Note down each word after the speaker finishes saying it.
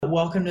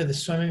Welcome to the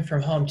Swimming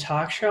from Home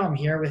talk show. I'm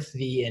here with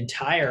the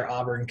entire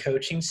Auburn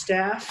coaching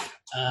staff.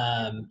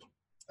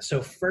 So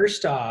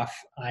first off,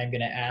 I'm going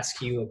to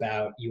ask you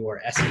about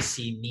your SEC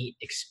meet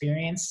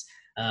experience.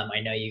 I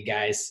know you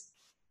guys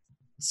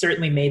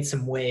certainly made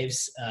some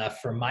waves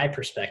from my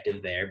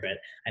perspective there, but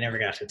I never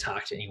got to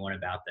talk to anyone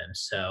about them.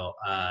 So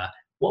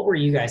what were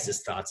you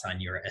guys' thoughts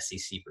on your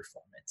SEC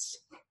performance?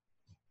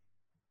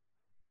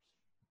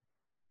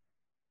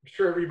 I'm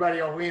sure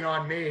everybody will lean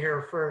on me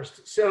here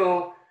first.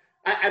 So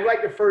I'd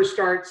like to first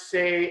start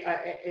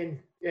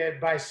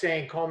by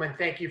saying, Coleman,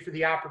 thank you for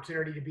the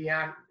opportunity to be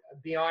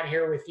on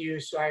here with you.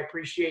 So I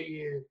appreciate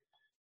you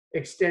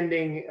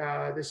extending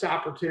this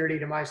opportunity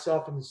to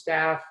myself and the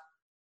staff.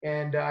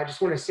 And I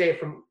just want to say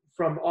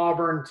from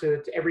Auburn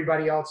to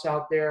everybody else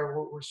out there,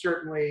 we're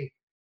certainly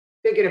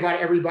thinking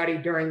about everybody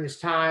during this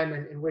time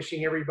and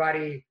wishing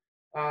everybody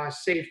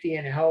safety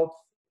and health.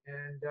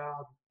 And,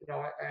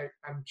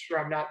 I'm sure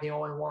I'm not the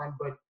only one,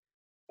 but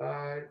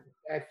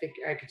I think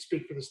I could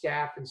speak for the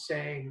staff in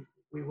saying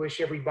we wish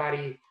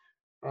everybody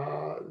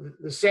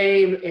the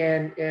same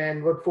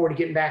and look forward to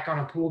getting back on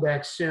a pool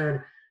deck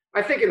soon.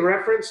 I think in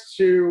reference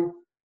to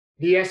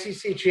the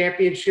SEC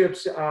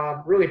championships,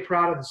 really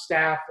proud of the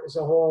staff as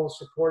a whole,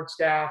 support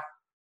staff,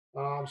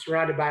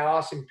 surrounded by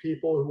awesome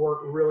people who work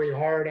really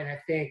hard. And I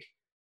think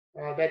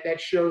that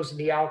shows in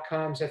the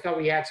outcomes. I thought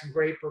we had some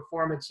great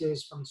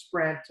performances from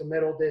sprint to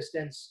middle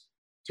distance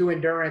to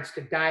endurance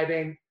to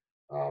diving.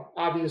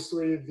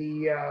 Obviously,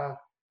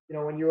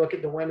 when you look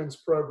at the women's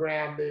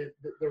program, the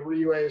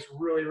relays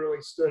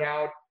really stood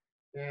out.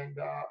 And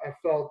I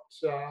felt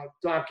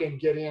Duncan,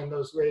 Gideon,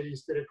 those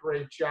ladies did a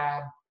great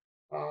job.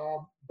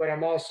 But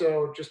I'm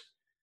also just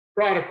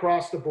proud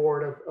across the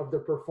board of the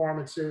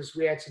performances.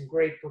 We had some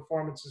great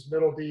performances,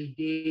 middle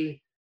D.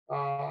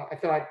 I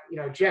thought,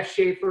 Jeff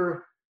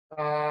Schaefer,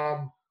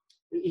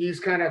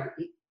 he's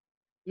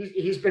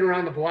been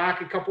around the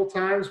block a couple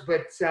times,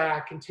 but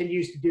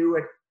continues to do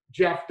what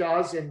Jeff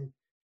does. And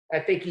I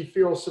think he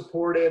feels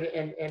supported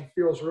and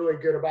feels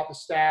really good about the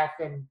staff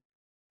and,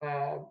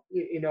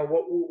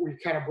 what we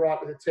kind of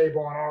brought to the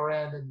table on our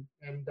end.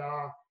 And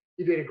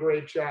he did a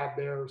great job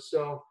there.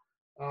 So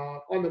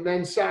on the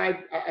men's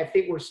side, I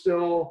think we're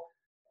still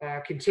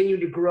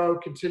continuing to grow,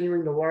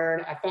 continuing to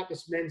learn. I thought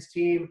this men's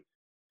team,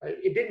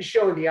 it didn't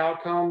show in the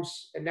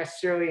outcomes and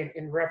necessarily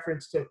in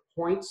reference to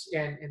points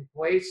and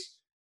place.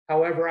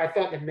 However, I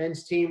thought the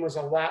men's team was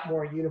a lot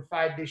more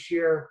unified this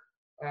year.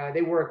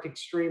 They worked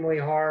extremely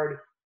hard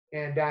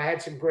and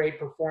had some great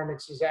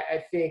performances.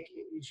 I think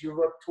as you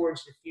look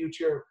towards the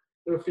future,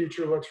 their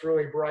future looks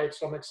really bright.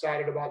 So I'm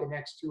excited about the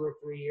next 2 or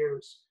 3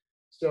 years.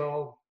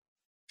 So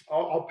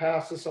I'll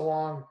pass this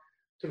along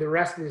to the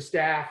rest of the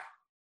staff.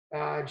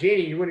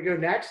 Jeannie, you want to go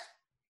next?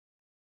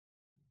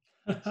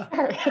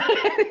 Sure.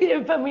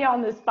 You put me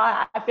on the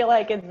spot. I feel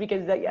like it's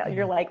because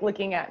you're like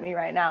looking at me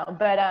right now.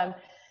 But,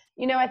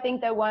 I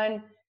think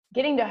that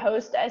getting to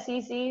host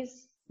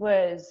SECs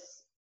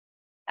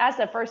that's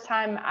the first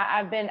time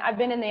I've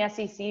been in the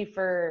SEC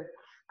for,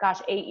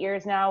 8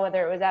 years now,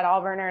 whether it was at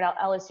Auburn or at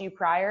LSU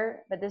prior.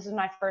 But this is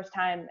my first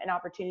time, an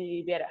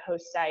opportunity to be at a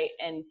host site.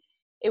 And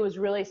it was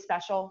really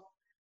special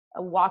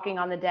walking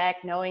on the deck,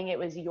 knowing it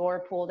was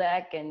your pool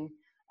deck. And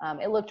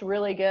it looked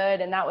really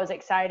good, and that was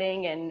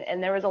exciting.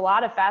 And there was a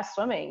lot of fast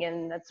swimming,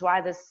 and that's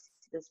why this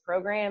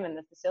program and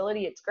the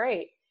facility, it's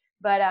great.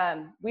 But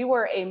we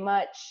were a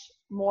much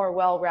more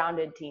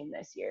well-rounded team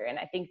this year, and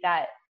I think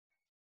that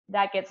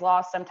gets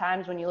lost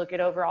sometimes when you look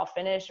at overall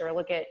finish or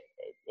look at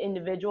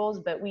individuals.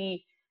 But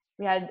we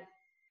had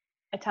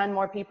a ton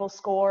more people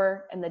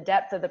score, and the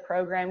depth of the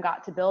program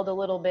got to build a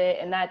little bit,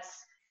 and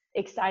that's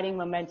exciting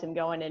momentum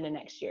going into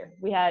next year.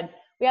 We had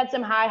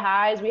some high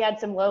highs, we had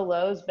some low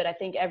lows, but I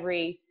think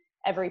every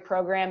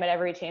program at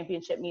every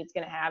championship meet's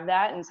going to have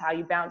that, and it's how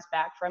you bounce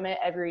back from it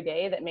every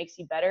day that makes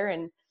you better.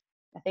 And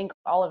I think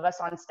all of us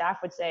on staff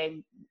would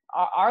say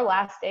our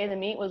last day of the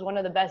meet was one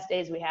of the best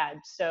days we had.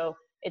 So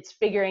it's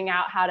figuring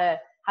out how to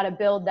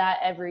build that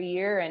every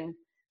year and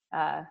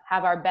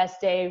have our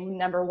best day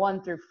number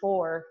 1 through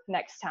 4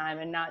 next time,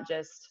 and not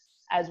just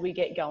as we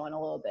get going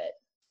a little bit.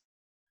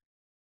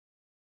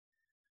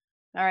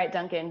 All right,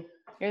 Duncan,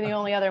 you're the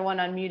only other one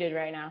unmuted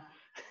right now.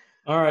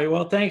 All right.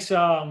 Well, thanks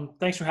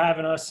for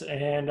having us.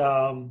 And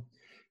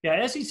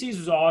SECs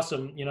was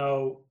awesome.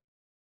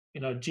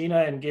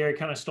 Gina and Gary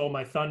kind of stole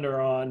my thunder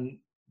on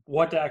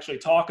what to actually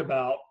talk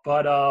about.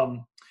 But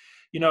I'm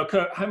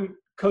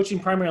coaching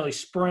primarily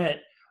sprint.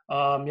 We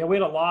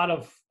had a lot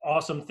of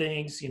awesome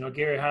things.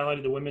 Gary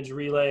highlighted the women's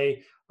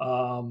relay,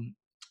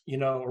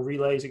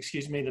 relays.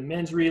 The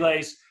men's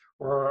relays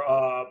were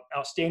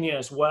outstanding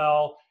as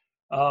well.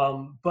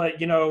 But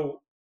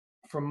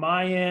from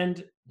my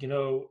end,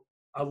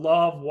 I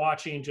love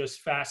watching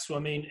just fast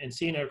swimming and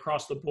seeing it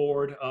across the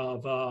board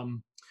of,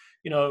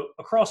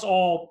 across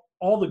all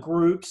the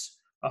groups,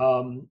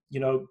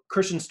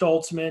 Christian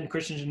Stoltzman,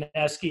 Christian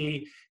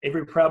Janeski,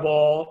 Avery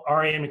Preble,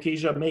 Ariane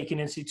Makija making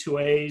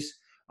NC2As,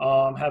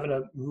 having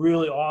a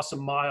really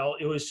awesome mile.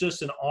 It was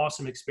just an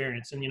awesome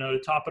experience. And, to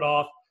top it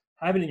off,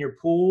 having it in your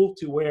pool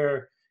to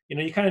where,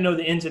 you kind of know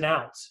the ins and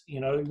outs.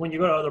 When you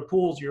go to other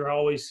pools, you're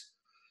always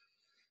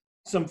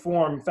some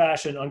form,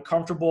 fashion,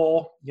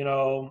 uncomfortable,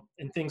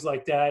 and things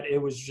like that.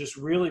 It was just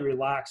really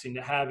relaxing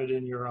to have it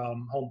in your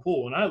home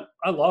pool. And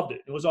I loved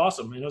it. It was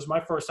awesome. And it was my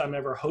first time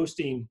ever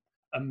hosting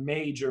a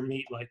major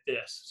meet like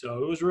this.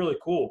 So it was really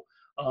cool.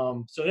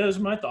 So those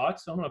are my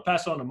thoughts. I'm going to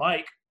pass on to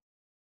Mike.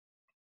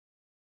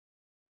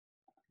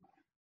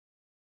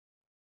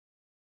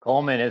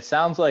 Coleman, it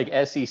sounds like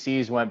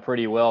SECs went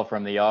pretty well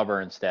from the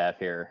Auburn staff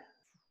here.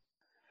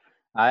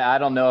 I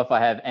don't know if I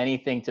have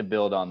anything to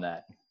build on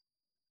that,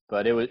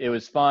 but it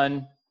was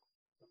fun.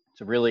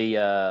 It's really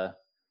a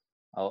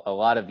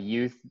lot of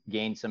youth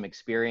gained some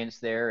experience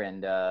there,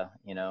 and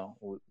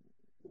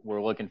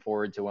we're looking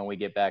forward to when we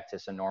get back to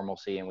some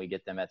normalcy and we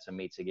get them at some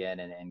meets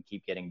again and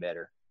keep getting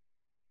better.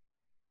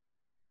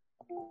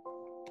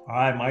 All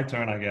right, my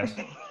turn, I guess.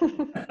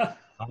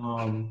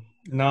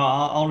 No,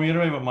 I'll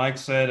reiterate what Mike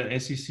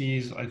said.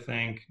 SECs, I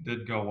think,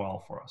 did go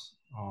well for us.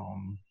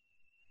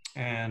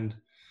 And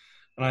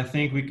I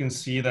think we can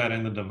see that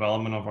in the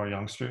development of our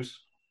youngsters.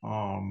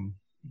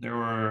 There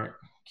were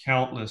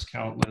countless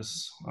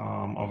of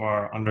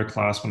our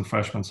underclassmen,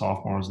 freshmen,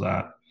 sophomores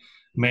that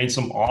made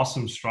some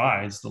awesome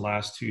strides the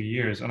last 2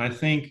 years. And I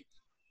think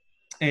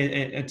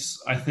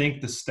I think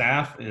the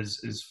staff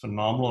is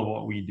phenomenal at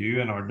what we do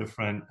in our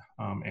different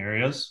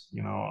areas.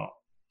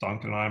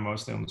 Duncan and I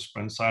mostly on the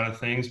sprint side of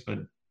things, but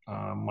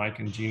Mike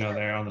and Gino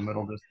there on the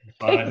middle distance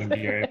side, and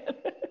Gary,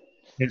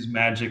 his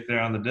magic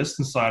there on the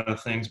distance side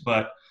of things.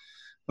 But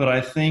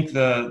I think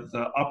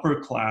the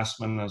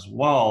upperclassmen as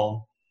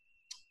well,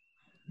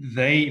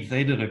 they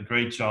did a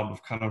great job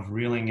of kind of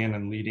reeling in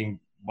and leading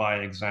by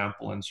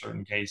example in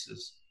certain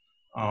cases,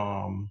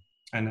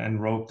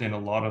 and roped in a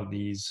lot of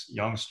these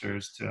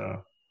youngsters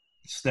to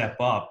step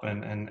up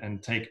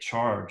and take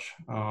charge,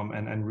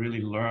 and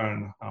really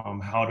learn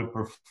how to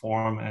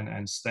perform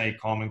and stay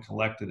calm and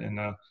collected. And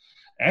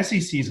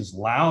SECs is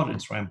loud,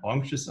 it's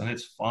rambunctious, and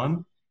it's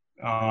fun.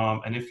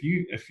 And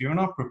if you're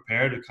not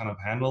prepared to kind of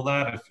handle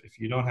that, if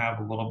you don't have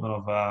a little bit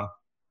of a,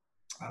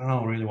 I don't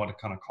know really what to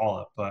kind of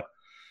call it, but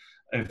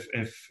if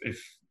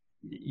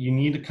you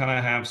need to kind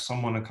of have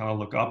someone to kind of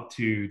look up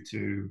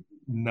to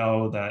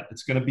know that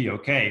it's going to be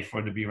okay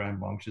for it to be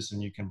rambunctious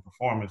and you can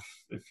perform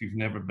if you've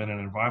never been in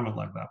an environment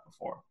like that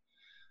before.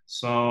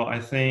 So I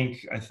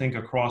think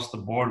across the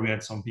board we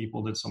had some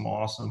people do some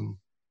awesome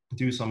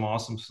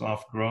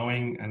stuff,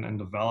 growing and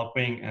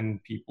developing,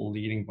 and people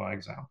leading by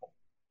example.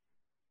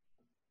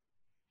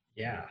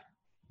 Yeah.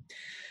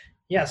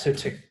 So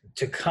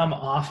to come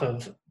off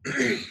of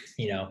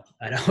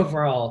an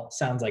overall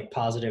sounds like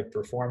positive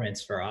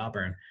performance for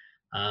Auburn,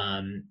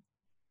 and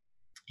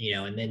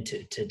then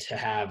to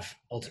have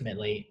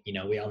ultimately,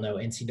 we all know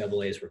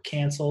NCAAs were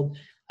canceled.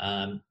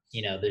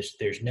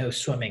 There's no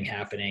swimming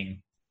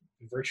happening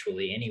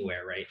virtually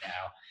anywhere right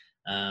now.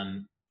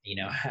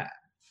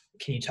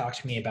 Can you talk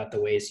to me about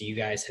the ways you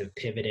guys have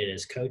pivoted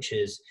as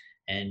coaches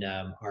and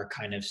are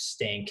kind of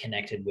staying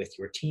connected with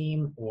your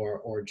team,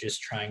 or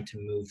just trying to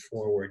move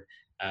forward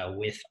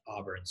with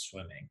Auburn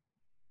swimming?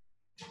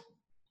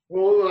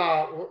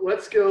 Well,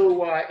 let's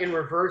go in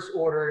reverse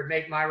order to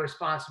make my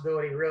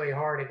responsibility really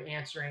hard at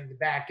answering the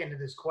back end of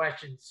this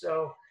question.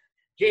 So,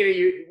 Gina,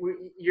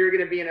 you're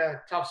going to be in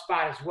a tough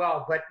spot as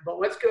well, but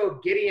let's go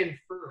Gideon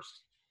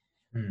first.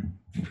 I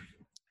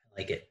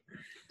like it.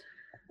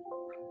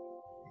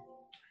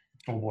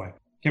 Oh boy,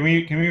 can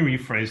we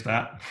rephrase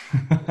that?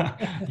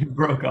 You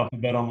broke up a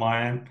bit on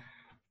my end.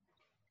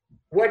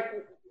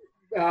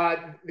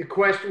 The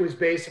question was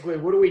basically,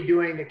 what are we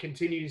doing to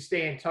continue to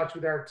stay in touch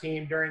with our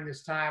team during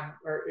this time?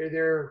 Or are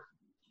there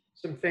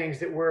some things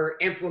that we're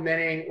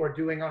implementing or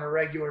doing on a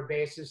regular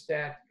basis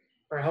that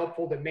are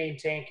helpful to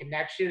maintain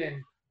connection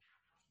and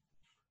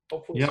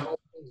hopefully some other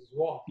things as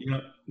well?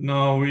 Yeah,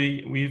 no,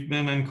 we've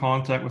been in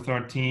contact with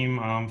our team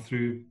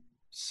through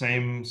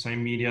same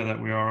media that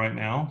we are right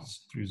now,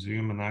 through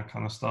Zoom and that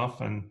kind of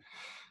stuff, and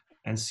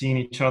seeing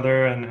each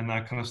other and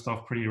that kind of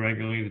stuff pretty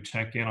regularly to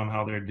check in on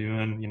how they're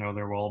doing,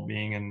 their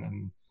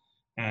well-being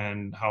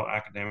and how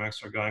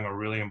academics are going are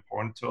really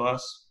important to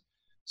us.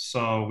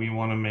 So we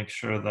want to make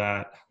sure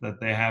that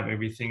they have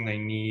everything they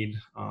need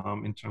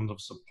in terms of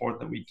support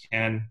that we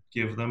can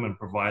give them and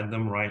provide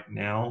them right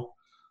now,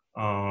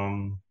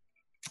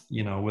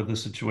 with the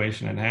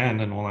situation at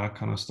hand and all that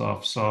kind of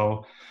stuff.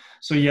 So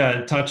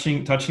yeah,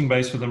 touching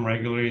base with them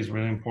regularly is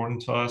really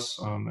important to us,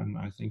 and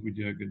I think we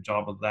do a good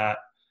job of that.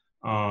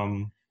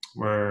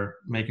 We're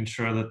making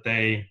sure that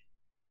they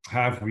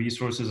have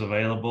resources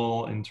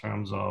available in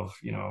terms of,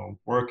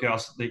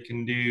 workouts that they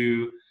can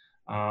do.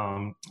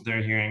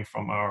 They're hearing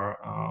from our,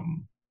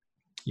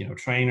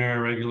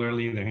 trainer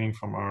regularly. They're hearing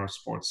from our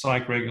sports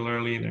psych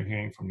regularly. They're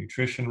hearing from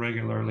nutrition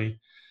regularly.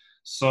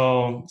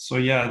 So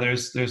yeah,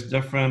 there's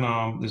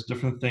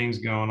different things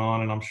going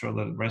on, and I'm sure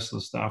that the rest of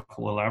the staff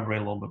will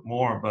elaborate a little bit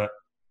more, but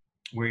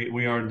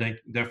we are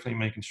definitely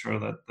making sure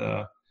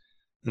that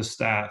the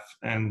staff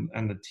and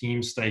the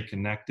team stay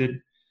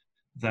connected,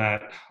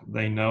 that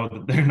they know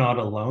that they're not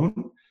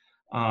alone.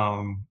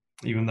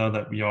 even though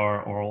that we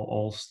are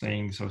all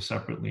staying so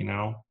separately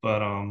now.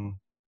 But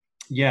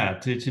yeah,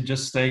 to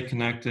just stay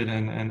connected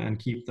and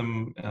keep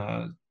them,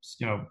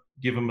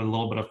 give them a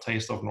little bit of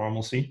taste of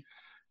normalcy,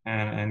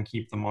 and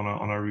keep them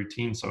on a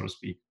routine, so to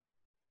speak.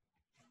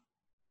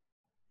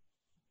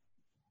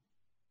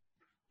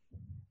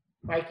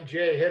 Mikey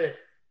J, hit it.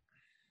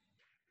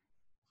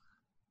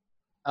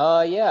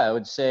 Yeah, I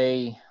would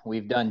say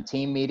we've done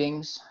team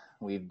meetings.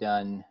 We've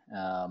done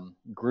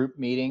group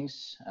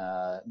meetings.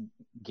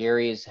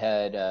 Gary has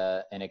had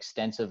an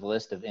extensive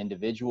list of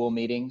individual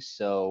meetings.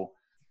 So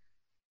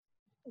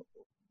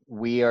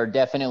we are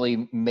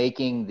definitely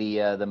making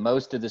the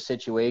most of the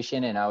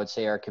situation. And I would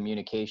say our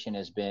communication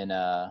has been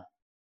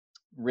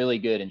really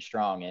good and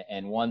strong.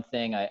 And one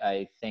thing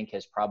I think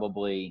has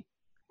probably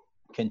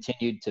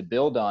continued to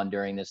build on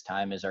during this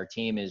time is our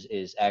team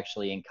is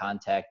actually in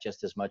contact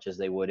just as much as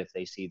they would if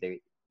they see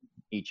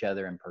each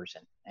other in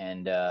person.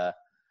 And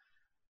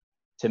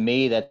to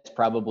me, that's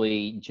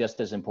probably just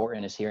as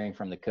important as hearing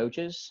from the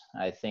coaches.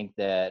 I think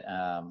that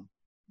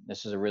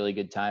this is a really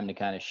good time to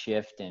kind of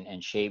shift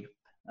and shape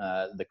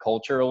the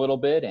culture a little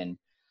bit. And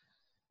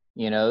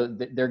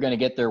they're going to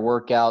get their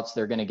workouts,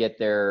 they're going to get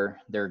their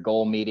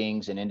goal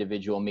meetings and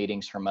individual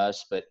meetings from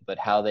us, but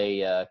how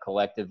they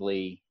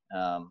collectively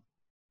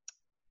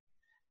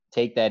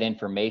take that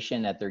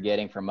information that they're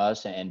getting from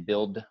us and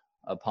build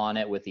upon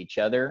it with each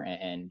other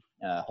and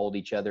hold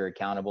each other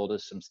accountable to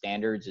some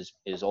standards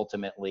is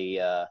ultimately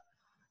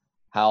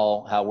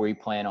how we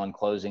plan on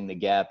closing the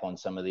gap on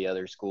some of the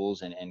other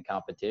schools and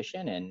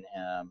competition. And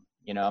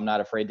I'm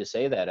not afraid to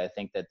say that. I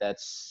think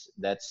that's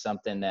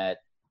something that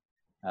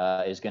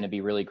is going to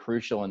be really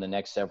crucial in the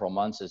next several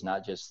months, is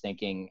not just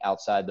thinking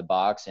outside the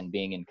box and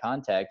being in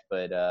contact,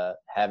 but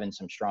having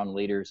some strong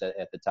leaders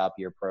at the top of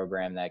your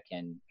program that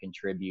can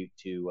contribute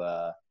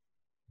to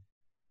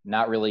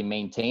not really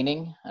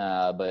maintaining,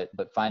 but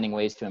finding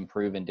ways to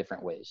improve in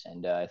different ways.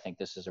 And I think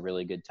this is a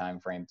really good time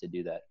frame to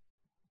do that.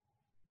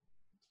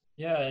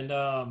 Yeah,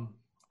 and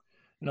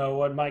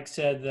what Mike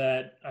said,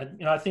 that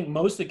I think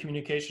most of the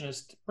communication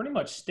has pretty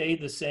much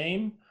stayed the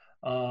same.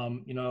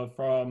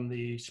 From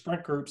the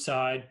sprint group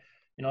side,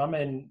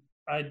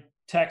 I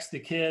text the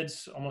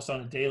kids almost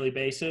on a daily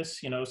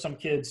basis. Some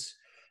kids,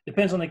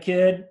 depends on the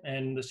kid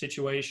and the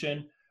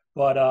situation,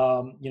 but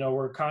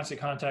we're in constant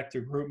contact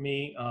through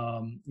GroupMe.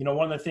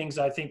 One of the things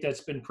I think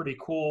that's been pretty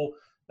cool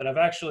that I've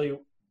actually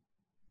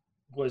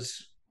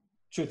was,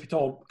 truth be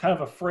told, kind of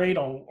afraid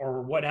on,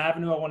 or what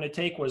avenue I want to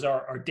take, was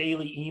our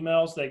daily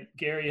emails that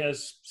Gary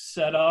has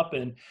set up.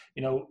 And,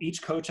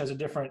 each coach has a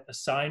different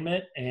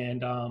assignment,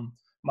 and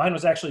mine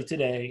was actually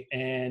today,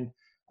 and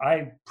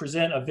I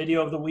present a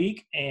video of the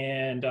week,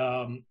 and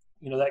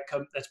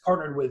that's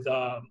partnered with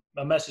a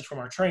message from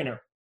our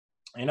trainer.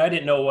 And I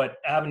didn't know what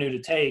avenue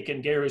to take,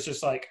 and Gary was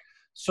just like,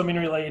 swimming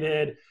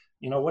related,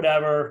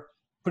 whatever,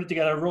 put it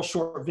together, a real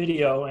short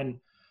video. And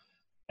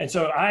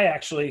so I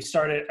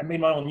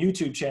made my own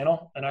YouTube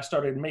channel, and I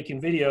started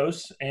making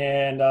videos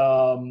and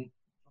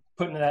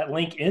putting that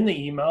link in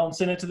the email and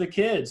sent it to the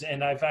kids.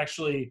 And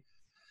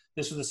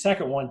this was the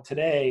second one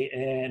today,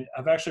 and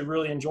I've actually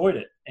really enjoyed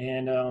it.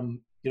 And,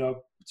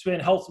 it's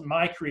been helping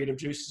my creative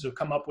juices have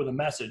come up with a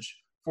message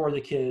for the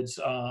kids.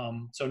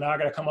 So now I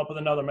got to come up with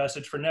another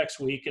message for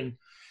next week and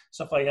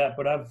stuff like that.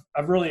 But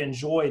I've really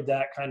enjoyed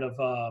that kind of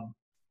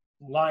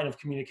line of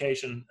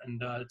communication,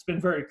 and it's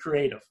been very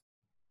creative.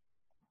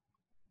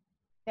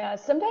 Yeah,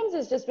 sometimes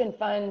it's just been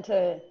fun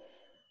to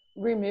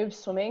remove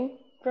swimming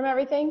from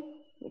everything,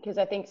 because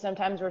I think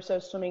sometimes we're so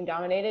swimming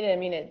dominated. I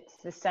mean, it's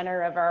the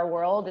center of our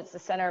world, it's the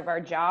center of our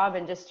job,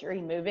 and just to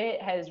remove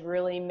it has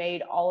really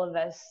made all of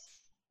us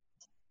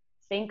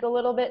think a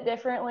little bit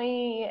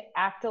differently,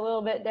 act a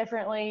little bit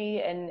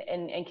differently,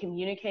 and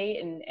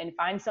communicate and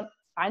find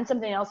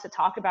something else to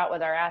talk about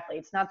with our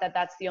athletes. Not that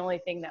that's the only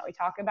thing that we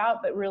talk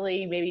about, but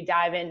really maybe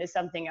dive into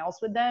something else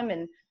with them.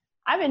 And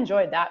I've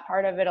enjoyed that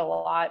part of it a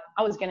lot.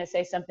 I was going to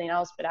say something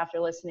else, but after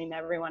listening to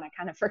everyone, I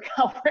kind of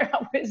forgot where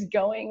I was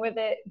going with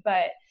it.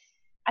 But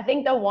I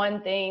think the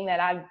one thing that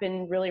I've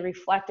been really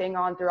reflecting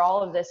on through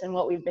all of this and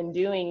what we've been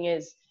doing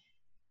is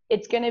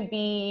it's going to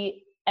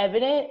be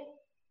evident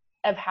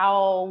of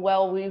how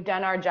well we've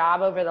done our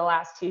job over the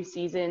last 2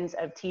 seasons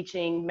of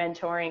teaching,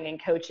 mentoring, and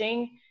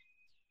coaching,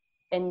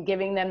 and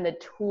giving them the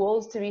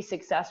tools to be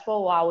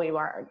successful while we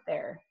weren't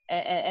there,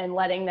 and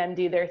letting them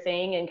do their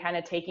thing and kind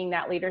of taking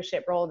that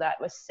leadership role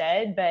that was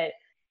said,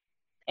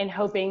 and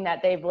hoping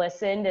that they've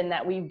listened and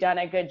that we've done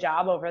a good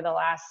job over the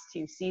last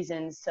 2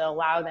 seasons to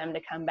allow them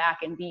to come back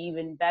and be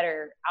even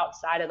better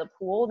outside of the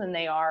pool than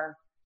they are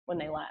when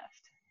they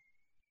left.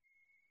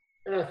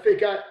 And I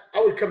think I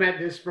would come at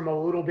this from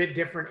a little bit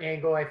different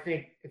angle. I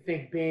think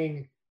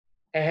being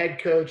a head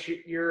coach,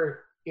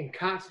 you're in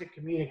constant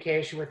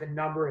communication with a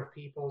number of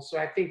people. So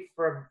I think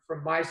from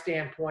my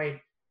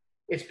standpoint,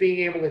 it's being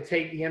able to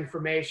take the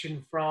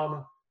information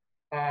from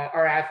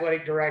our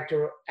athletic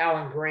director,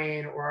 Alan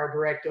Grain, or our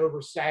direct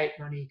oversight,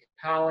 Monique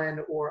Collin,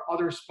 or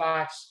other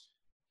spots,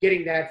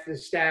 getting that to the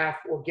staff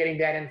or getting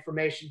that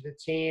information to the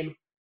team.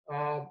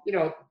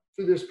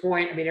 through this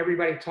point, I mean,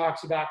 everybody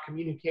talks about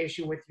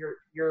communication with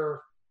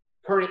your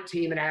current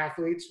team and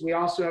athletes. We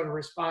also have a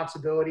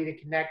responsibility to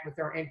connect with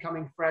our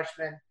incoming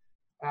freshmen,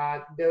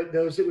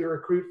 those that we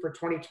recruit for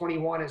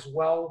 2021 as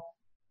well.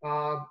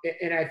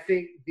 And I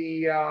think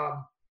the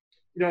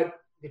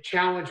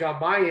challenge on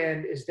my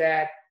end is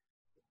that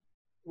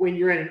when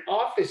you're in an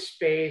office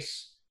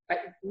space,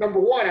 number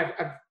one,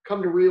 I've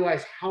come to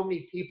realize how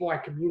many people I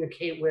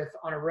communicate with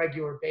on a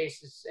regular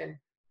basis. And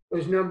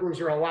those numbers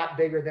are a lot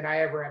bigger than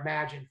I ever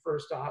imagined,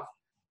 first off.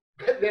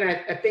 But then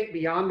I think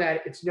beyond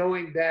that, it's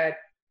knowing that,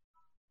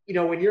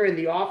 when you're in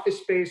the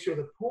office space or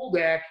the pool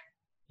deck,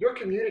 you're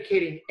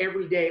communicating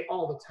every day,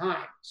 all the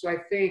time. So I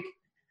think,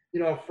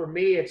 for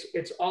me,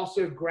 it's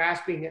also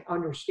grasping and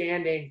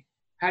understanding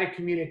how to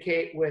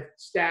communicate with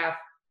staff,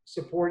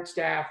 support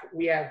staff.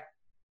 We have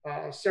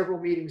several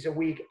meetings a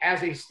week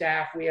as a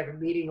staff. We have a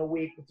meeting a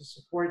week with the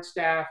support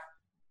staff.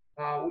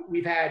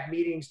 We've had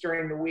meetings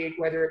during the week,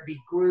 whether it be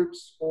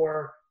groups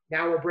or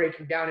now we're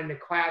breaking down into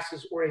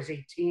classes or as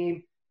a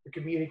team, you're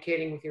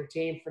communicating with your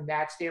team from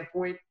that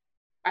standpoint.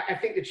 I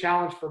think the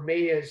challenge for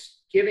me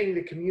is giving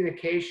the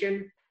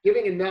communication,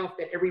 giving enough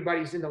that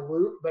everybody's in the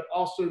loop, but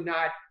also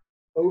not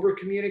over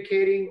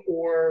communicating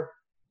or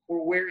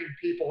wearing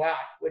people out,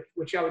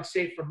 which I would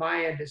say from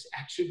my end has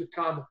actually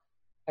become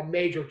a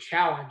major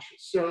challenge.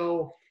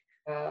 So,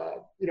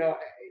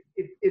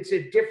 it's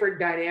a different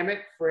dynamic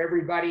for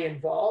everybody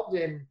involved.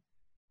 And,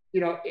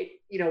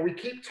 we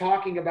keep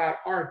talking about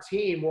our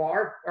team. Well,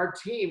 our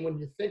team, when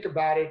you think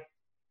about it,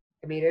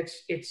 I mean,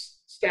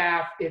 it's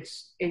staff,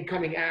 it's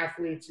incoming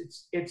athletes,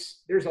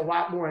 there's a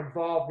lot more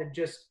involved than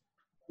just,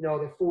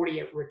 the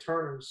 40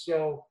 returners.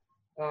 So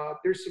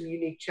there's some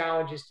unique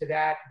challenges to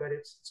that, but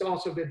it's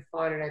also been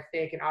fun. And I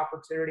think an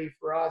opportunity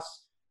for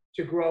us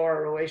to grow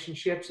our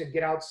relationships and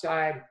get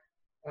outside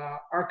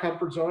our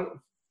comfort zone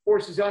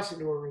forces us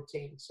into a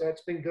routine. So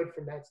it's been good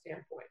from that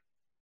standpoint.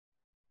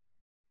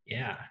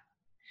 Yeah.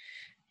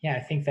 Yeah, I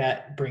think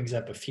that brings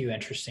up a few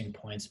interesting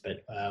points,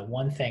 but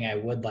one thing I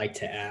would like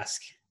to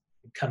ask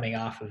coming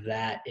off of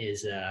that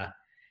is,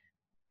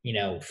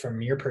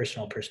 from your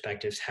personal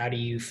perspectives, how do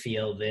you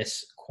feel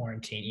this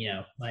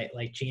quarantine,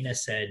 like Gina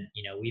said,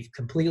 we've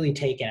completely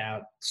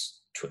taken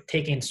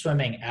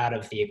swimming out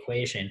of the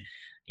equation.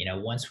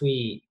 Once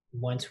we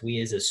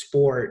as a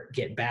sport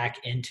get back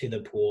into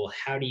the pool,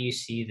 how do you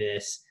see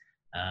this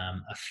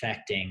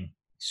affecting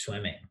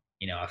swimming,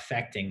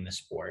 affecting the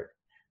sport?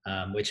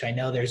 Which I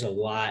know there's a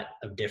lot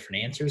of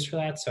different answers for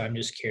that. So I'm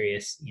just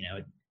curious,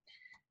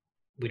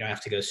 we don't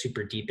have to go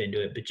super deep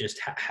into it, but just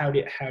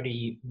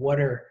what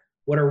are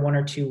one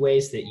or two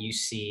ways that you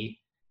see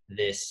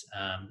this,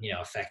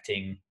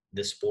 affecting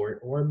the sport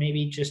or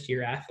maybe just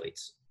your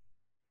athletes?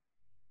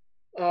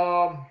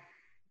 I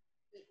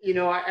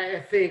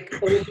think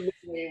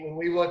ultimately when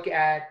we look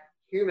at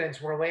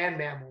humans, we're land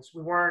mammals.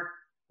 We weren't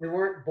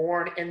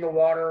born in the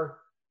water.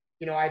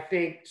 I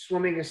think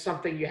swimming is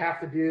something you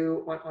have to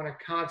do on a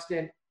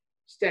constant,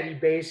 steady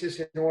basis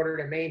in order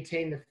to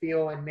maintain the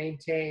feel and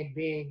maintain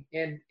being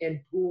in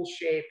pool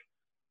shape.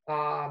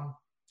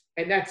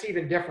 And that's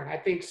even different. I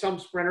think some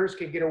sprinters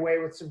can get away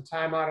with some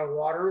time out of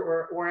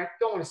water, or I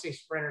don't want to say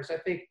sprinters. I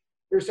think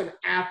there's some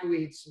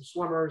athletes, some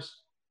swimmers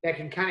that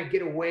can kind of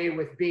get away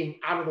with being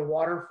out of the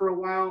water for a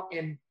while.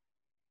 And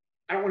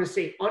I don't want to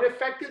say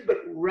unaffected, but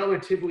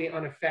relatively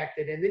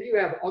unaffected. And then you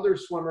have other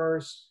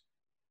swimmers.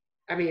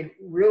 I mean,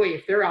 really,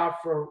 if they're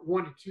out for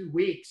 1 to 2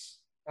 weeks,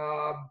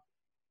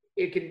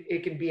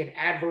 it can be an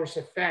adverse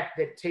effect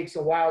that takes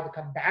a while to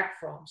come back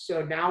from.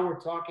 So now we're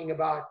talking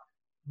about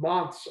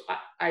months.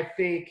 I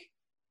think,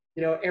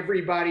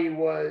 everybody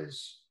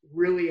was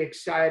really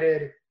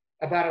excited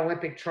about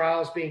Olympic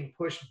trials being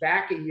pushed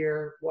back a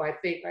year. Well, I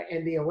think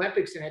in the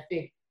Olympics, and I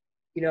think,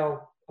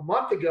 a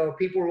month ago,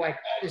 people were like,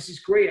 oh, this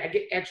is great. I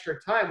get extra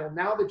time. Well,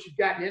 now that you've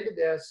gotten into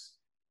this,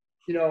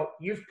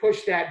 you've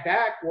pushed that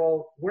back.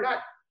 Well,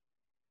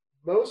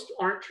 most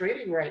aren't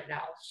training right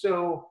now.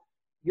 So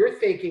you're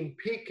thinking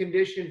peak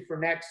condition for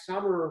next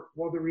summer.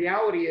 Well, the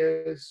reality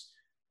is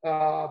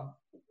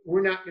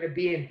we're not going to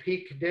be in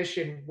peak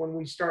condition when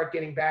we start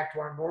getting back to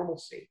our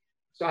normalcy.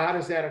 So how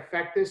does that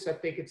affect us? I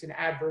think it's an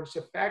adverse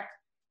effect.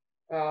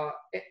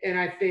 And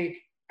I think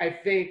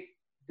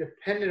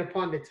dependent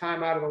upon the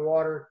time out of the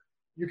water,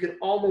 you can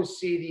almost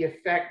see the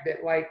effect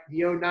that like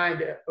the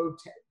 09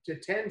 to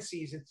 10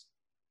 seasons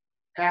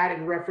had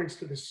in reference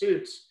to the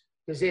suits.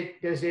 Does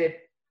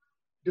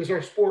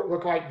our sport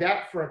look like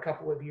that for a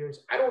couple of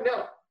years? I don't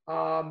know.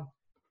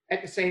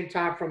 At the same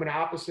time, from an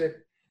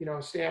opposite,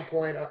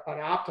 standpoint, an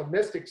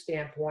optimistic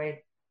standpoint,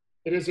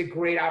 it is a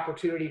great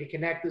opportunity to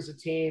connect as a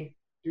team,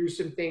 do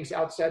some things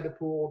outside the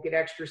pool, get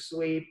extra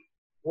sleep,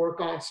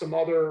 work on some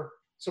other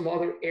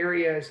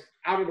areas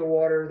out of the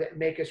water that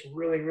make us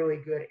really, really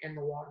good in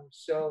the water.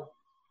 So,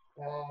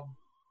 I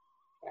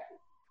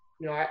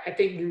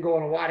think you can go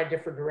in a lot of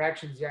different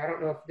directions there. I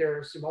don't know if there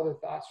are some other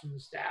thoughts from the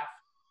staff.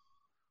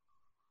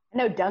 I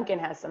know Duncan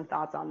has some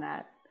thoughts on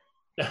that.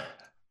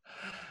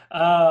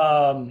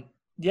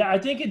 Yeah, I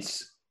think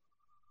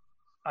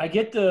I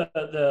get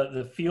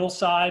the feel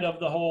side of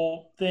the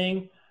whole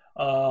thing,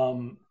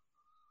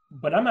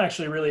 but I'm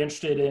actually really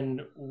interested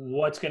in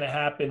what's going to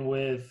happen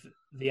with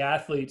the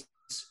athletes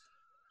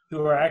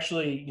who are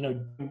actually,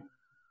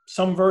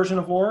 some version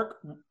of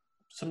work,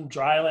 some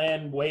dry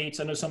land weights.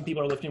 I know some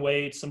people are lifting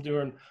weights, some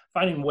doing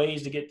finding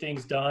ways to get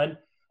things done.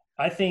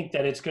 I think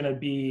that it's going to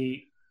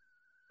be,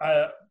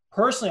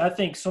 personally, I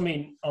think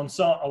swimming on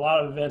a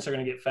lot of events are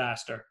going to get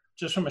faster,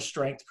 just from a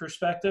strength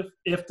perspective,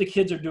 if the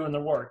kids are doing the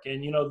work.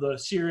 And the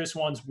serious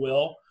ones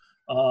will.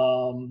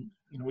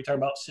 We talk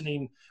about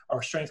sending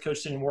our strength coach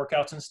sending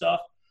workouts and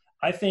stuff.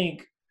 I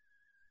think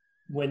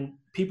when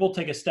people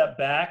take a step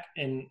back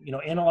and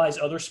analyze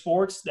other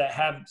sports that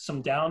have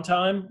some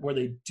downtime where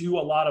they do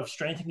a lot of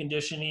strength and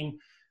conditioning,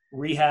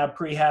 rehab,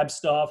 prehab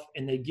stuff,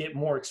 and they get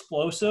more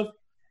explosive,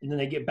 and then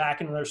they get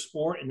back into their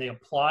sport and they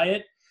apply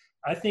it,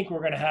 I think we're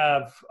going to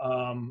have,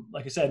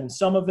 like I said, in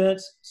some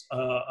events,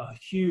 a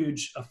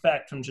huge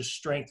effect from just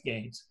strength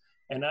gains.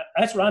 And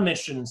that's what I'm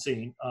interested in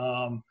seeing.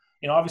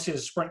 Obviously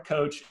as a sprint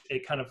coach,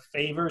 it kind of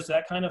favors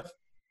that kind of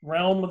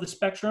realm of the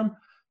spectrum.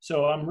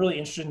 So I'm really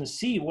interested to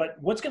see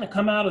what's going to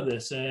come out of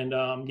this. And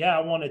I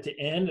want it to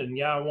end. And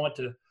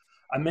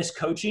I miss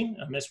coaching.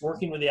 I miss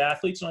working with the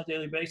athletes on a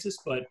daily basis.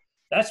 But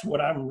that's what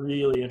I'm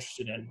really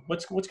interested in.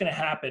 What's going to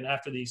happen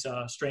after these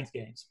strength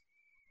gains?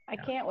 I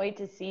can't wait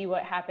to see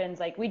what happens.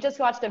 Like, we just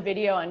watched a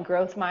video on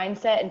growth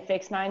mindset and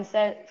fixed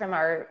mindset from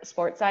our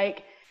sports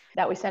psych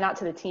that we sent out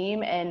to the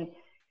team. And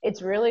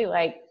it's really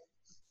like,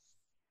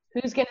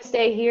 who's going to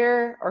stay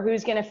here or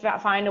who's going to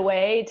find a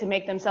way to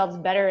make themselves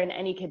better in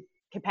any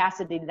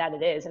capacity that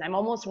it is. And I'm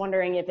almost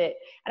wondering if I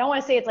don't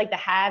want to say it's like the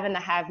have and the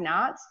have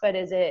nots, but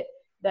is it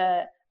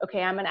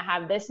okay, I'm going to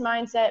have this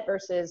mindset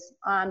versus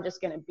I'm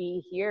just going to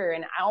be here.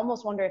 And I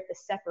almost wonder if the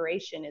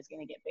separation is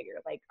going to get bigger.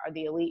 Like, are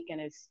the elite going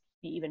to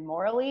be even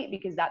more elite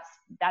because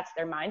that's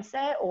their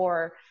mindset,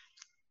 or,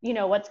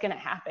 what's going to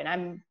happen?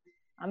 I'm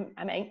kind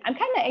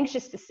of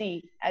anxious to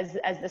see as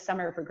the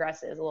summer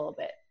progresses a little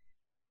bit.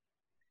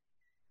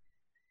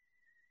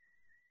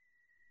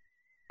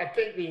 I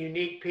think the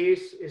unique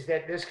piece is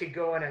that this could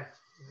go in a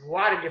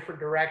lot of different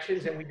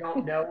directions and we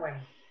don't know. And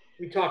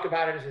we talk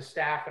about it as a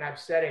staff, and I've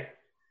said it.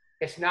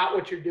 It's not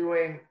what you're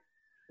doing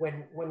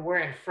when we're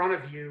in front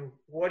of you.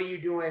 What are you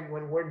doing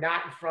when we're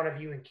not in front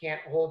of you and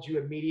can't hold you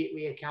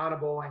immediately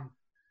accountable?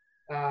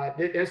 And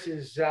this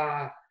is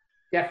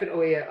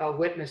definitely a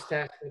litmus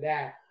test for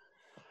that.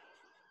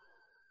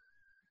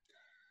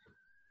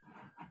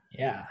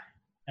 Yeah.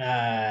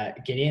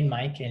 Gideon,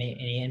 Mike,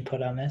 any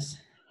input on this?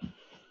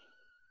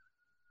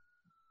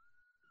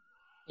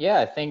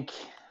 Yeah, I think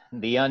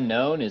the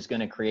unknown is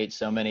going to create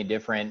so many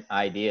different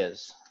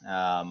ideas.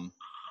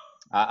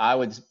 I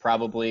would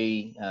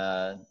probably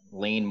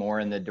lean more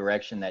in the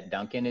direction that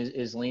Duncan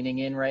is leaning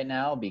in right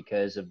now,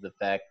 because of the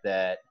fact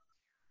that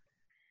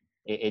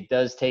it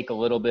does take a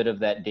little bit of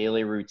that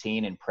daily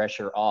routine and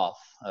pressure off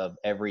of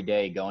every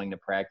day going to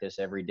practice,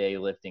 every day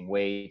lifting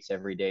weights,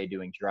 every day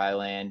doing dry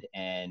land.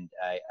 And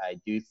I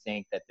do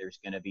think that there's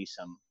going to be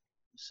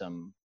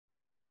some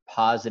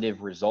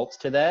positive results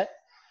to that.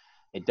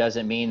 It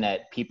doesn't mean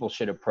that people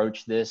should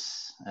approach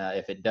this,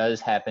 if it does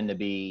happen to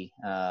be,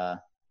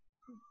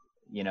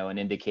 an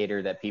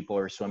indicator that people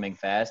are swimming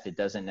fast. It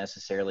doesn't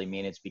necessarily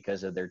mean it's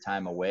because of their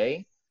time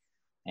away,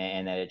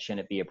 and that it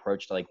shouldn't be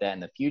approached like that in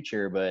the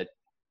future. But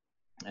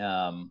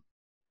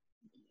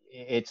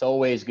it's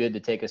always good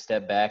to take a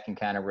step back and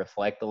kind of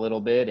reflect a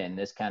little bit. And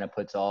this kind of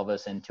puts all of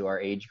us into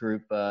our age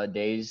group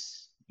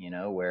days,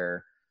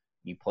 where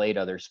you played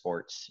other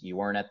sports. You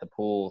weren't at the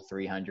pool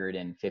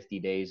 350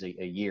 days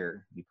a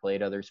year. You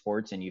played other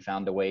sports and you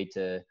found a way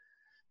to,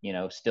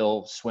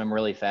 still swim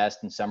really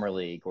fast in summer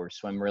league or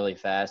swim really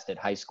fast at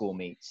high school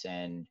meets.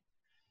 And,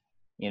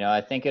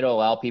 I think it'll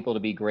allow people to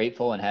be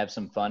grateful and have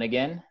some fun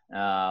again,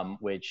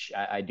 which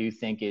I do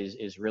think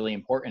is really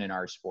important in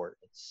our sport.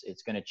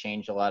 It's going to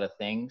change a lot of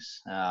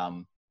things.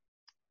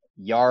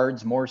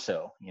 Yards more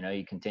so,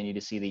 you continue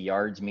to see the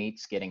yards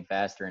meets getting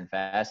faster and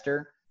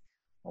faster.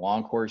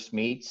 Long course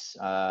meets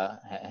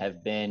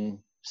have been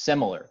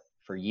similar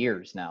for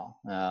years now.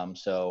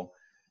 So,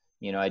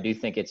 I do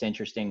think it's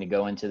interesting to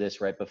go into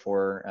this right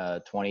before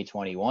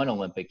 2021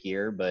 Olympic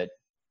year. But,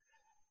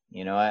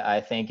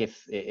 I think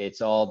if it's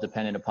all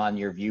dependent upon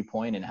your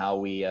viewpoint and how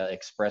we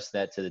express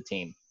that to the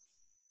team.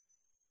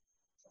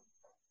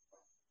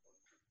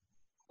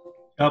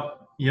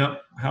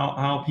 Yep.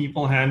 How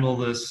people handle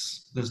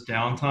this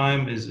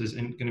downtime is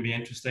going to be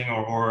interesting,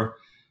 or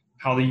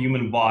how the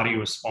human body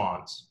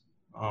responds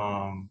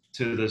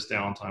to this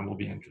downtime will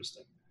be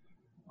interesting.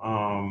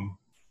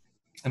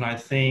 And I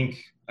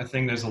think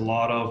there's a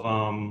lot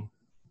of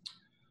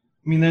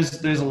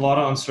there's a lot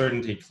of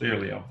uncertainty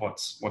clearly of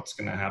what's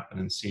going to happen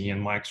and see.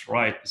 And Mike's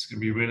right. It's going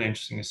to be really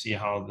interesting to see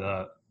how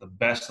the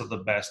best of the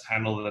best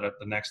handle it at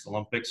the next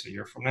Olympics a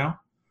year from now.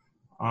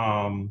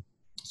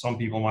 Some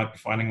people might be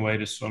finding a way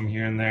to swim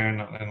here and there in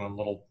a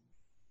little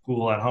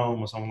pool at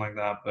home or something like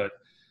that, but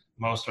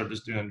most are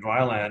just doing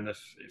dry land if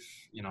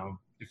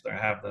they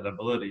have that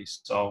ability.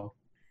 So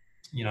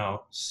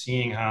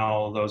seeing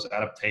how those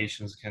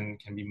adaptations can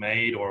be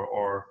made,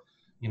 or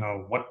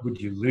what would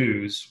you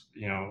lose,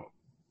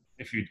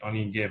 if you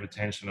only give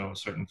attention to a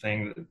certain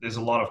thing. There's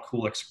a lot of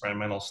cool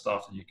experimental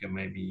stuff that you can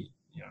maybe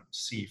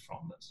see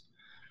from this.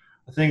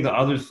 I think the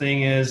other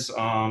thing is,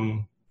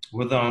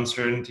 with the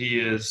uncertainty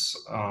is,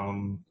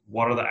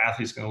 what are the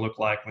athletes going to look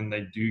like when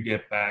they do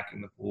get back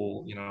in the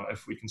pool?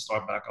 If we can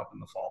start back up in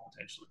the fall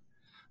potentially.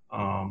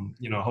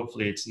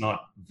 Hopefully it's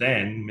not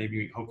then.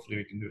 Hopefully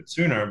we can do it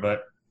sooner.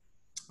 But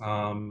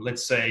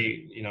let's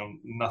say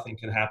nothing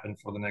can happen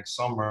for this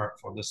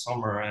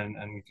summer,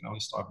 and we can only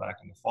start back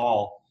in the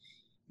fall.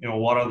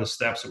 What are the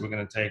steps that we're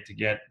going to take to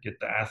get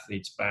the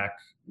athletes back,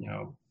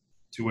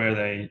 to where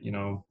they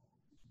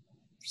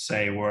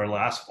say were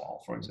last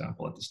fall, for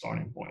example, at the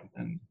starting point.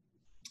 And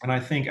I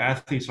think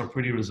athletes are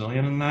pretty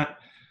resilient in that.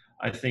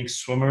 I think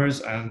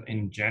swimmers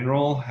in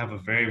general have a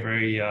very,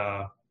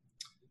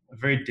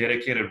 very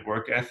dedicated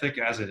work ethic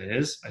as it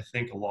is. I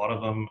think a lot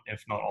of them,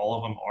 if not all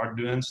of them, are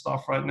doing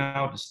stuff right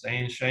now to stay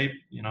in shape,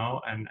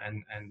 and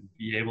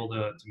be able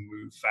to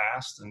move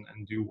fast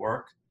and do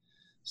work.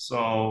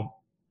 So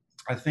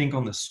I think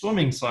on the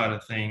swimming side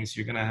of things,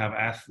 you're going to have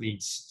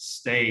athletes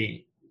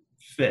stay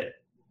fit,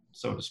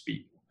 so to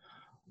speak.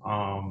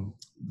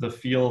 The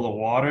feel of the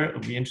water, it'll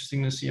be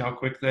interesting to see how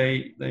quick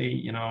they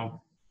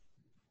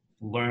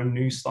learn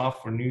new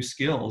stuff or new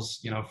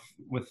skills,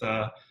 with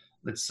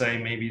let's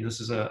say maybe this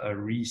is a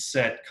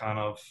reset kind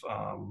of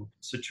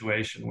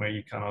situation where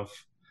you kind of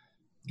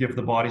give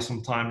the body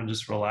some time to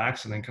just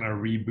relax and then kind of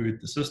reboot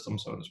the system,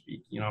 so to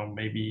speak.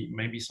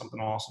 Maybe something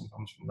awesome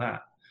comes from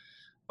that.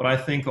 But I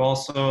think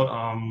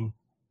also,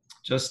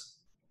 just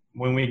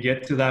when we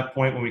get to that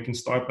point when we can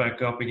start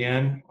back up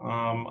again,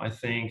 I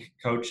think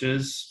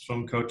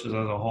swim coaches as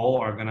a whole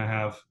are going to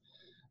have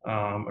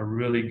a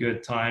really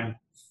good time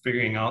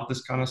figuring out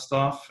this kind of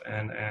stuff.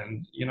 And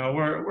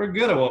we're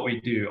good at what we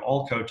do.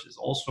 All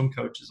swim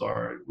coaches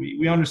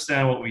we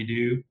understand what we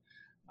do.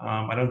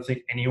 I don't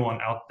think anyone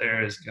out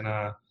there is going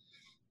to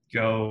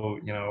go,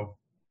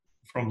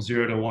 from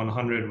 0 to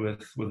 100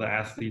 with the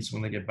athletes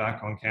when they get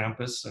back on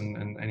campus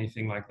and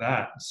anything like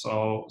that.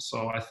 So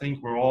I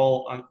think we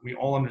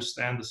all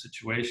understand the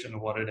situation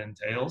and what it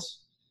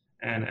entails,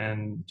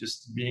 and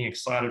just being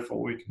excited for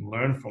what we can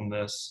learn from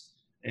this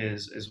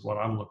is what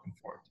I'm looking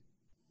forward to.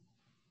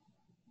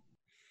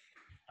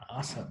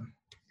 Awesome.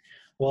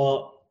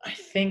 Well, I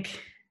think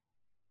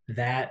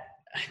that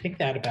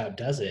about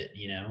does it.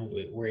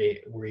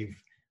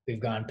 We've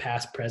gone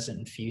past, present,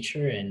 and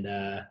future, and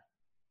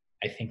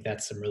I think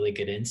that's some really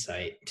good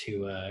insight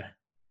to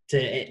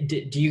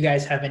do you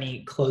guys have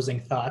any closing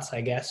thoughts,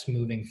 I guess,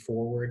 moving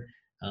forward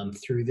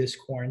through this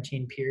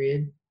quarantine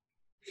period?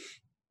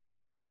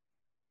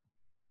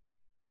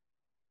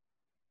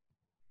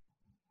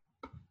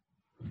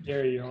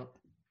 Gary,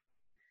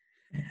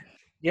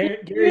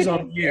 Gary's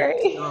on mute.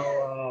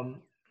 So,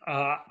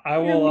 I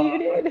will. You're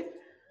muted.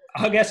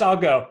 I guess I'll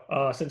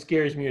go since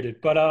Gary's muted.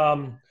 But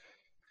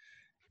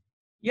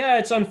yeah,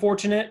 it's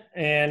unfortunate,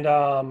 and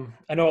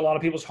I know a lot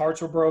of people's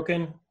hearts were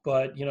broken.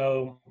 But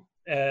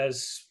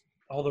as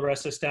all the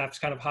rest of the staff's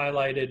kind of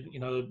highlighted,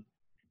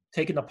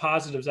 taking the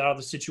positives out of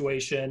the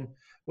situation,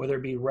 whether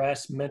it be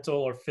rest, mental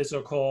or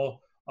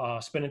physical,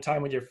 spending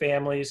time with your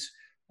families.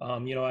 I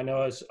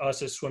know as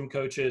swim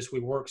coaches, we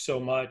work so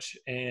much,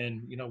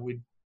 and we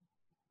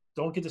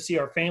don't get to see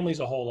our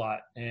families a whole lot,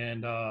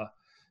 and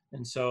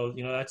so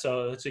that's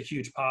a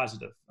huge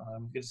positive.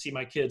 Get to see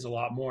my kids a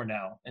lot more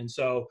now, and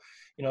so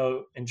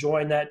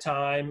enjoying that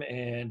time,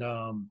 and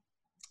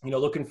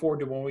looking forward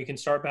to when we can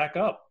start back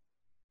up.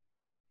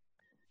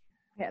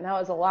 Yeah, that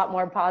was a lot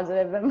more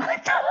positive than my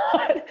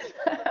thought.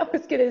 I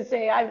was gonna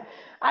say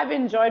I've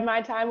enjoyed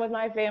my time with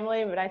my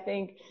family, but I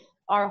think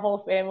our whole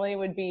family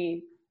would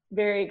be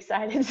very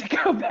excited to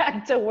go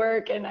back to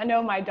work. And I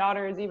know my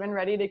daughter is even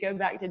ready to go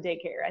back to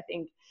daycare. I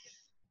think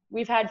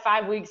we've had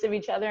 5 weeks of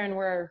each other, and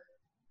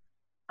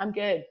I'm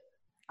good.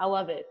 I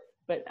love it.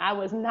 But I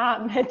was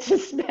not meant to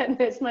spend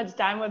this much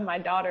time with my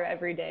daughter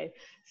every day.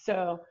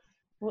 So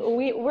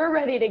we're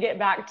ready to get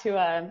back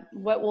to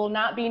what will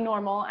not be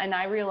normal, and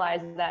I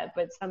realize that,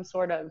 but some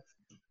sort of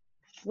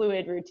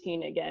fluid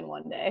routine again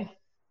one day.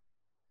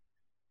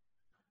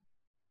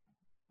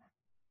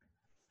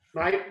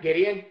 Mike,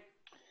 Gideon?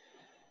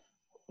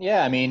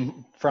 Yeah, I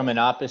mean, from an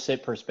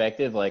opposite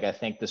perspective, like I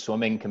think the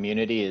swimming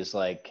community is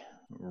like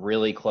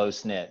really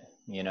close knit,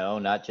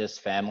 not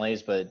just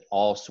families, but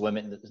all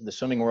swimming. The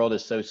swimming world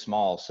is so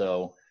small.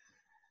 So,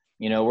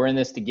 we're in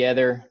this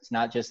together. It's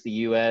not just the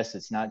US,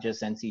 it's not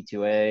just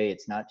NC2A,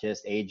 it's not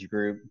just age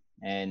group,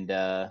 and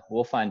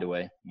we'll find a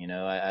way.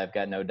 I've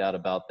got no doubt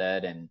about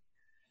that. And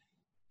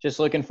just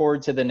looking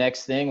forward to the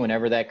next thing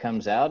whenever that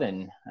comes out,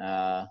 and,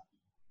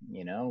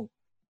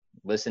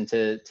 listen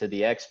to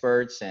the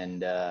experts,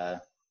 and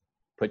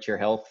put your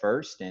health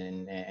first,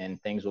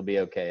 and things will be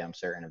okay. I'm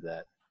certain of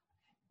that.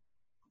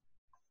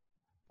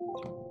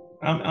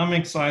 I'm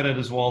excited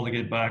as well to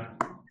get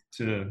back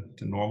to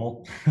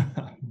normal,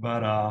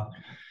 but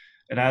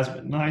it has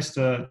been nice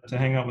to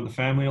hang out with the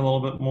family a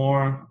little bit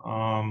more.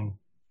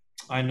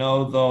 I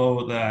know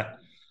though that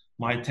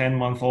my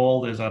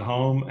 10-month-old is at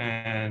home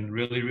and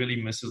really,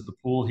 really misses the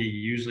pool. He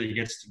usually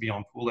gets to be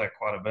on pool deck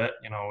quite a bit,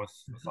 you know,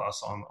 with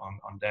us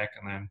on deck,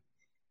 and then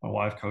my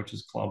wife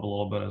coaches club a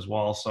little bit as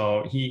well.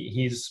 So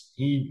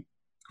he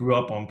grew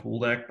up on pool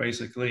deck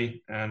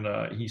basically, and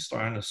he's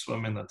starting to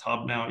swim in the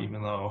tub now,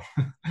 even though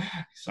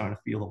he's starting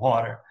to feel the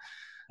water.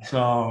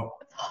 So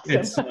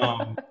it's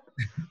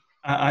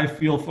I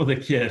feel for the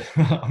kid,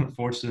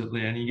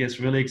 unfortunately, and he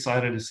gets really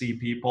excited to see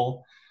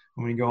people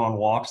when we go on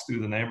walks through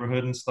the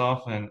neighborhood and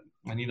stuff, and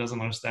he doesn't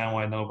understand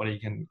why nobody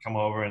can come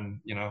over and,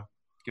 you know,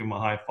 give him a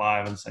high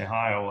five and say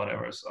hi or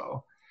whatever.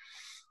 So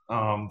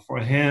for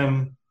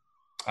him,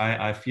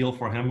 I feel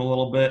for him a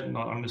little bit,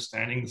 not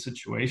understanding the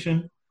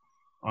situation.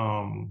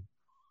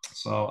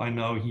 So I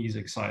know he's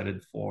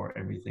excited for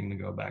everything to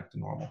go back to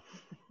normal.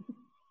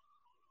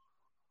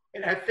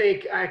 And I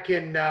think I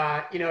can,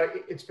 you know,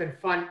 it's been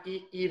fun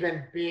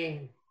even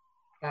being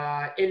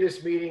in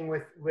this meeting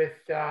with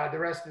the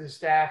rest of the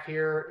staff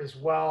here as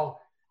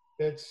well.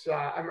 It's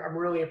I'm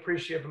really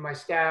appreciative of my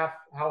staff,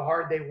 how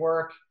hard they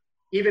work.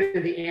 Even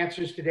in the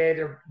answers today,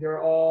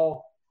 they're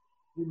all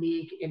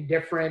unique and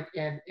different,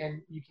 and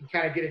you can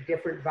kind of get a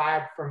different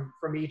vibe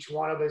from each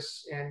one of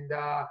us. And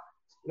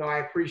you know, I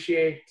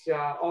appreciate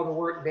all the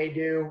work they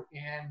do,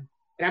 and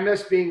I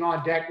miss being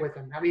on deck with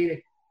them. I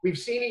mean, we've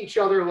seen each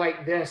other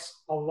like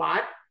this a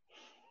lot,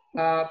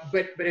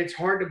 but it's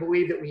hard to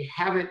believe that we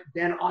haven't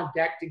been on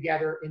deck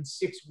together in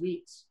 6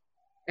 weeks.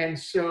 And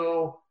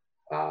so,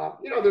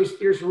 you know,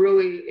 there's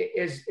really,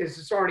 as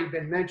it's already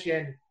been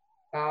mentioned,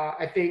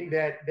 I think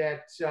that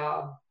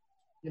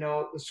you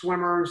know, the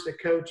swimmers, the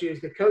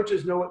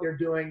coaches know what they're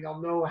doing.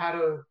 They'll know how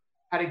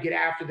to get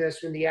after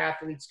this when the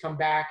athletes come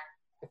back.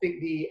 I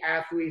think the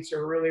athletes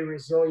are really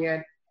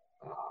resilient,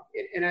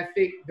 and I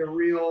think the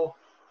real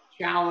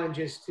challenge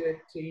is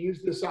to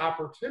use this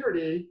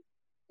opportunity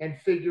and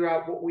figure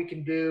out what we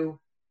can do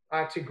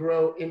to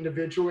grow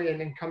individually,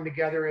 and then come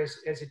together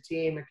as a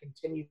team and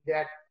continue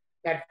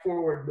that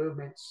forward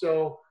movement.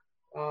 So,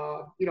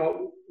 you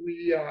know,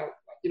 we,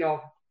 you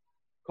know,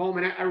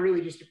 Coleman, I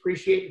really just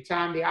appreciate the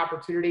time, the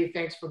opportunity.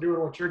 Thanks for doing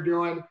what you're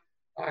doing,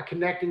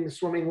 connecting the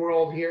swimming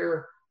world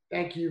here.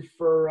 Thank you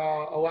for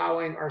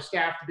allowing our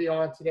staff to be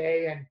on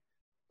today. And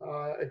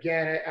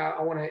again,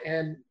 I want to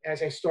end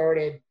as I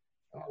started.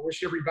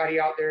 Wish everybody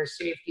out there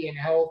safety and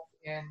health,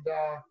 and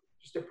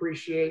just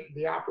appreciate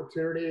the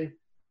opportunity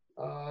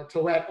to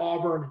let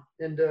Auburn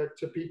into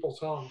people's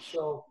homes.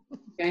 So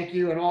thank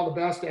you, and all the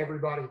best to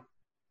everybody.